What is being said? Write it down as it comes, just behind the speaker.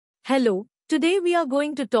Hello, today we are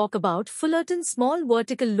going to talk about Fullerton Small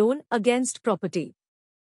Vertical Loan Against Property.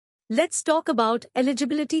 Let's talk about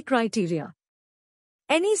eligibility criteria.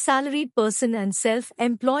 Any salaried person and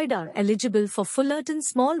self-employed are eligible for Fullerton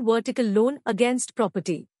Small Vertical Loan Against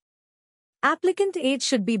Property. Applicant age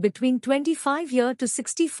should be between 25 year to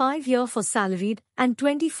 65 year for salaried and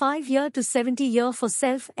 25 year to 70 year for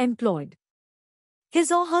self-employed.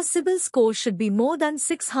 His or her CIBIL score should be more than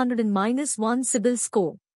 600 and -1 CIBIL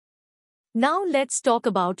score. Now let's talk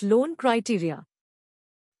about loan criteria.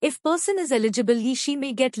 If person is eligible, he/she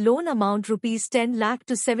may get loan amount rupees 10 lakh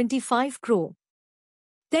to 75 crore.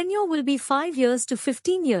 Tenure will be 5 years to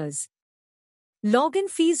 15 years. Login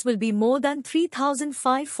fees will be more than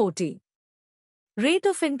 3,540. Rate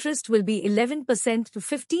of interest will be 11% to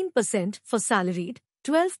 15% for salaried,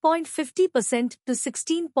 12.50% to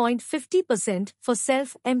 16.50% for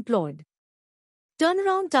self-employed.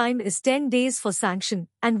 Turnaround time is 10 days for sanction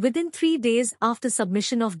and within 3 days after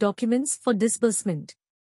submission of documents for disbursement.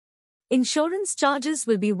 Insurance charges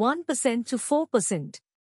will be 1% to 4%.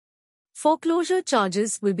 Foreclosure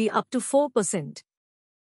charges will be up to 4%.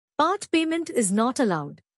 Part payment is not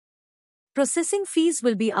allowed. Processing fees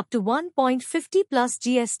will be up to 1.50 plus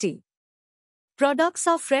GST. Products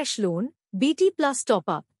are fresh loan, BT plus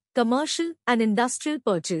top-up, commercial and industrial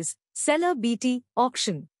purchase, seller BT,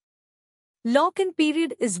 auction. Lock-in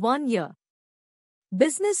period is 1 year.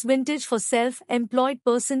 Business vintage for self-employed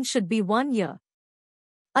person should be 1 year.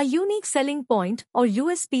 A unique selling point or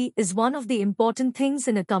USP is one of the important things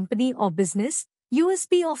in a company or business.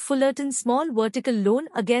 USP of Fullerton Small Vertical Loan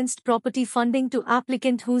Against Property funding to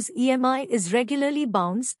applicant whose EMI is regularly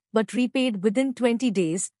bounced but repaid within 20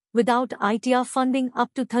 days, without ITR funding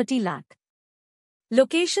up to 30 lakh.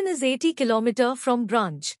 Location is 80 km from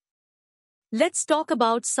branch. Let's talk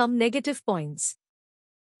about some negative points.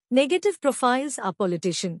 Negative profiles are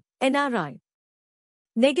politician, NRI.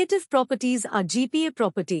 Negative properties are GPA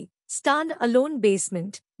property, stand-alone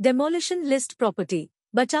basement, demolition list property,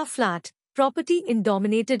 Bacha flat, property in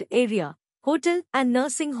dominated area, hotel and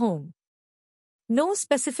nursing home. No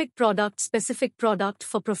specific product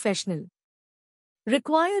for professional.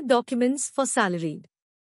 Required documents for salaried.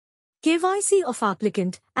 KYC of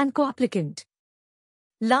applicant and co-applicant.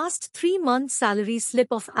 Last 3 months salary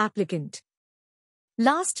slip of applicant.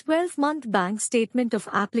 Last 12-month bank statement of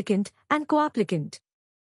applicant and co-applicant.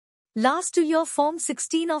 Last 2-year Form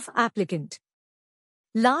 16 of applicant.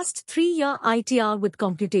 Last 3-year ITR with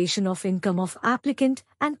computation of income of applicant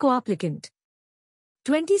and co-applicant.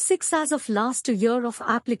 26 as of last 2 year of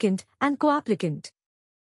applicant and co-applicant.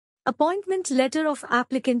 Appointment letter of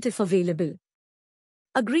applicant if available.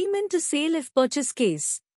 Agreement to sale if purchase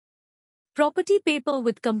case. Property paper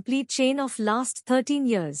with complete chain of last 13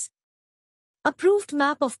 years. Approved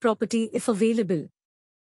map of property if available.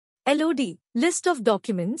 LOD, list of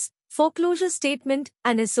documents, foreclosure statement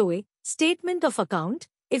and SOA, statement of account,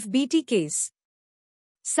 if BT case.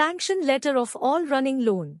 Sanction letter of all running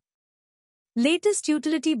loan. Latest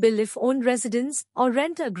utility bill if owned residence or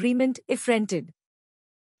rent agreement if rented.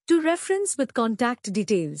 To reference with contact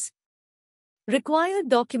details. Required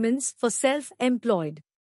documents for self-employed.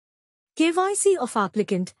 KYC of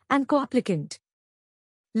applicant and co-applicant.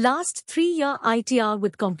 Last 3-year ITR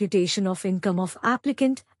with computation of income of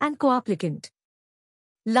applicant and co-applicant.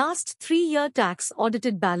 Last 3-year tax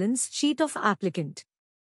audited balance sheet of applicant.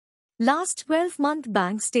 Last 12-month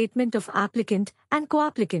bank statement of applicant and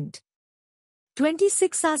co-applicant.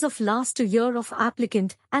 26 as of last 2 year of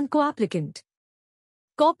applicant and co-applicant.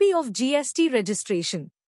 Copy of GST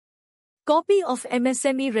registration. Copy of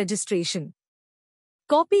MSME registration.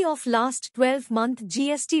 Copy of last 12-month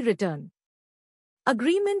GST return.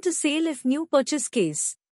 Agreement to sale if new purchase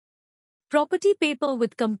case. Property paper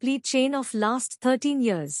with complete chain of last 13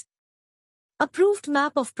 years. Approved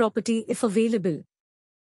map of property if available.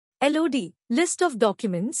 LOD, list of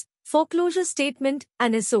documents, foreclosure statement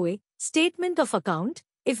and SOA, statement of account,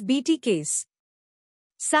 if BT case.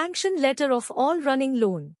 Sanction letter of all running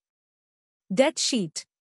loan. Debt sheet.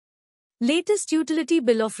 Latest utility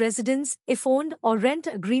bill of residence if owned or rent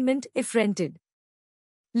agreement if rented.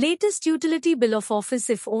 Latest utility bill of office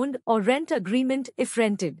if owned or rent agreement if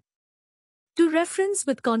rented. To reference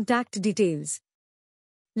with contact details.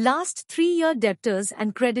 Last 3-year debtors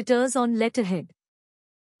and creditors on letterhead.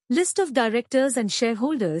 List of directors and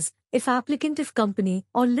shareholders if applicant if company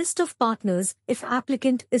or list of partners if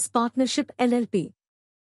applicant is partnership LLP.